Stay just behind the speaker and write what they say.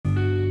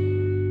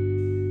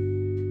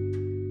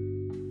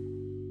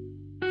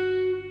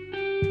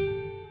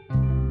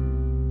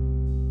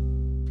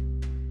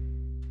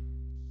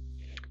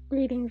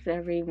Greetings,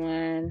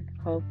 everyone.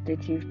 Hope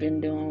that you've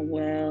been doing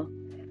well.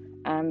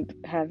 I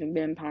haven't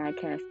been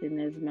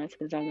podcasting as much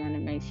because I want to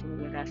make sure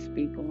what I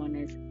speak on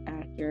is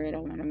accurate. I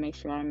want to make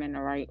sure I'm in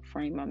the right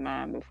frame of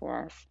mind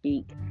before I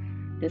speak.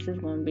 This is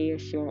going to be a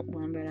short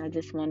one, but I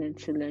just wanted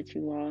to let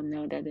you all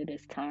know that it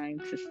is time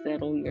to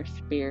settle your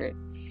spirit.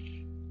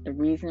 The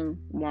reason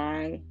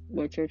why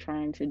what you're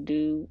trying to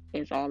do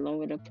is all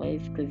over the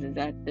place because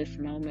at this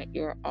moment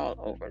you're all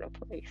over the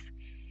place.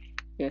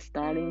 You're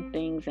starting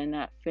things and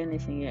not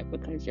finishing it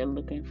because you're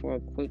looking for a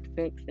quick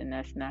fix, and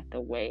that's not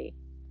the way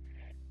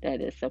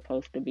that it's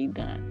supposed to be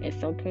done.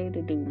 It's okay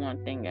to do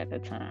one thing at a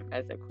time.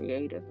 As a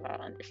creative, I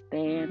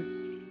understand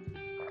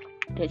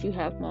that you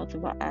have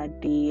multiple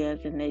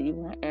ideas and that you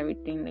want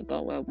everything to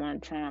go at one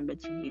time,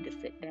 but you need to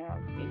sit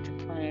down, you need to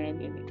plan,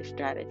 you need to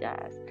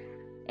strategize.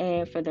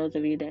 And for those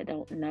of you that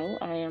don't know,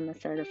 I am a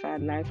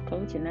certified life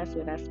coach, and that's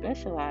what I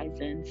specialize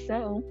in.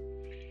 So,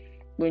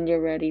 when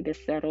you're ready to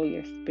settle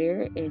your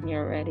spirit and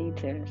you're ready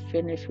to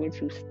finish what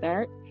you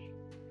start,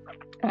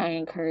 I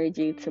encourage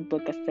you to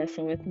book a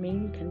session with me.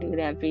 You can do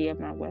that via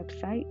my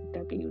website,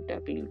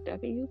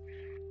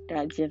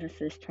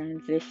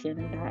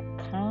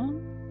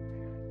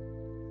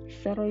 www.genesistransition.com.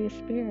 Settle your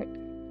spirit.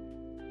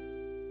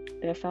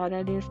 That's all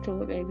that is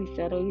to it, baby.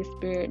 Settle your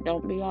spirit.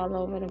 Don't be all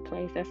over the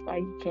place. That's why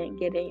you can't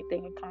get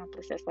anything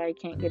accomplished. That's why you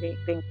can't get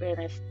anything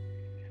finished.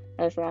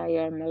 That's why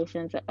your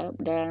emotions are up,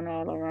 down,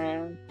 all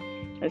around.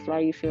 That's why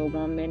you feel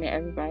 1 minute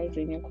everybody's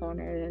in your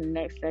corner, and the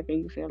next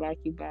second you feel like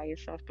you by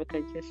yourself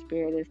because your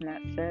spirit is not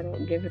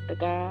settled. Give it to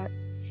God.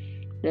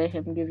 Let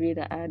Him give you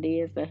the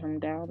ideas. Let Him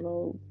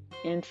download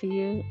into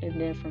you, and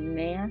then from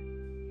there,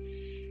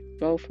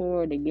 go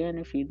forward. Again,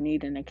 if you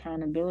need an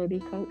accountability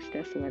coach,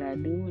 that's what I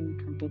do, and you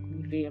can book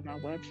me via my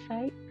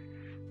website.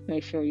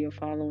 Make sure you're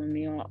following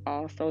me on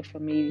all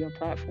social media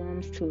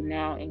platforms to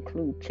now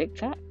include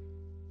TikTok.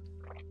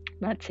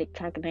 My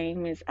TikTok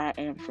name is I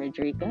Am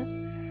Frederica.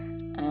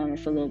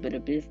 It's a little bit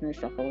of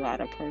business, a whole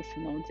lot of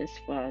personal, just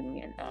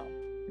fun, and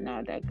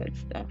all that good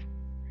stuff.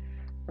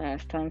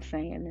 Last time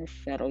saying this,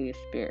 settle your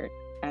spirit.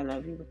 I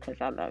love you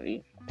because I love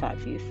you. Talk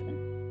to you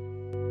soon.